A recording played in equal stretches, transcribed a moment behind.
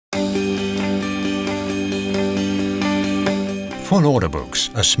full order books,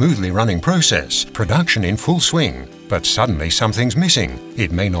 a smoothly running process, production in full swing, but suddenly something's missing.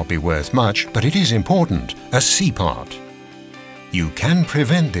 It may not be worth much, but it is important, a C part. You can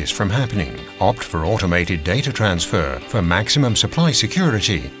prevent this from happening. Opt for automated data transfer for maximum supply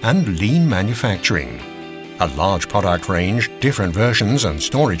security and lean manufacturing. A large product range, different versions and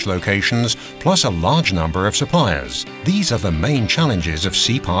storage locations, plus a large number of suppliers. These are the main challenges of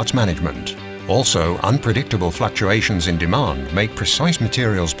C parts management. Also, unpredictable fluctuations in demand make precise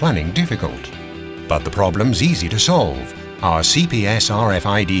materials planning difficult. But the problem's easy to solve. Our Cps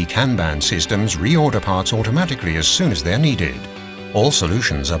RFID Kanban systems reorder parts automatically as soon as they're needed. All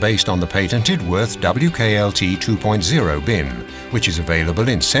solutions are based on the patented Worth WKLT 2.0 bin, which is available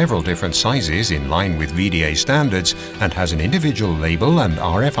in several different sizes in line with VDA standards and has an individual label and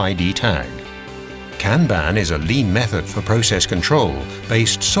RFID tag. Kanban is a lean method for process control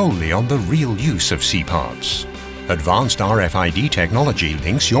based solely on the real use of C parts. Advanced RFID technology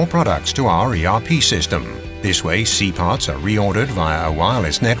links your products to our ERP system. This way, C parts are reordered via a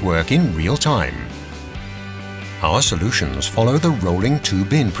wireless network in real time. Our solutions follow the rolling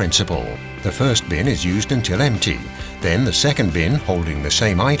two-bin principle. The first bin is used until empty. Then the second bin holding the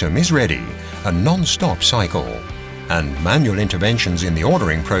same item is ready, a non-stop cycle. And manual interventions in the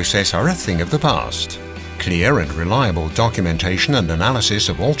ordering process are a thing of the past. Clear and reliable documentation and analysis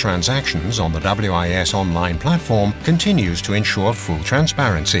of all transactions on the WIS online platform continues to ensure full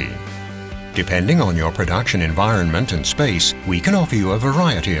transparency. Depending on your production environment and space, we can offer you a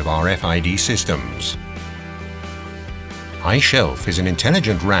variety of RFID systems. iShelf is an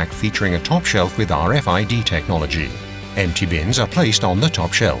intelligent rack featuring a top shelf with RFID technology. Empty bins are placed on the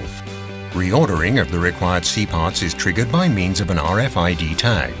top shelf. Reordering of the required C parts is triggered by means of an RFID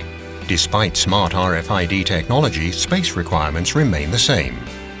tag. Despite smart RFID technology, space requirements remain the same.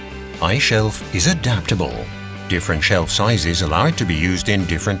 iShelf is adaptable. Different shelf sizes allow it to be used in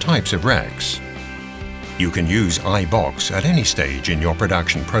different types of racks. You can use iBox at any stage in your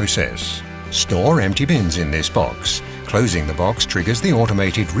production process. Store empty bins in this box. Closing the box triggers the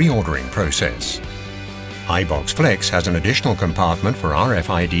automated reordering process. iBox Flex has an additional compartment for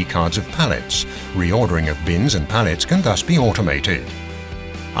RFID cards of pallets. Reordering of bins and pallets can thus be automated.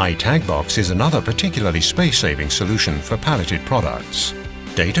 iTagBox is another particularly space-saving solution for palleted products.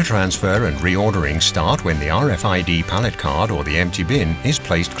 Data transfer and reordering start when the RFID pallet card or the empty bin is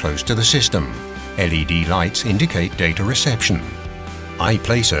placed close to the system. LED lights indicate data reception.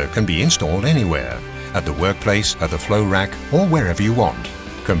 iPlacer can be installed anywhere, at the workplace, at the flow rack, or wherever you want.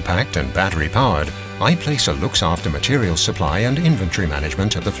 Compact and battery-powered, iPlacer looks after material supply and inventory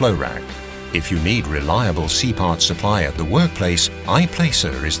management at the flow rack. If you need reliable C-part supply at the workplace,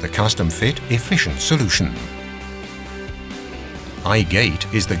 iPlacer is the custom-fit, efficient solution.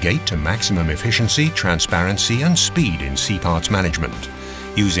 iGate is the gate to maximum efficiency, transparency and speed in C-parts management.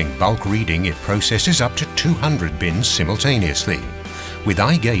 Using bulk reading, it processes up to 200 bins simultaneously. With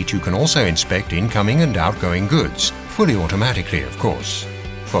iGate, you can also inspect incoming and outgoing goods, fully automatically, of course.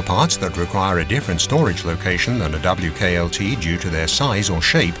 For parts that require a different storage location than a WKLT due to their size or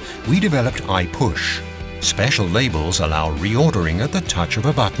shape, we developed iPush. Special labels allow reordering at the touch of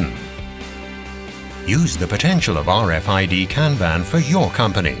a button. Use the potential of RFID Kanban for your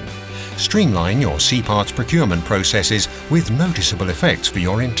company. Streamline your C-parts procurement processes with noticeable effects for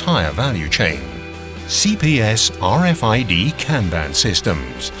your entire value chain. Cps RFID Kanban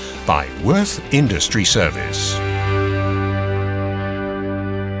Systems by Worth Industry Service.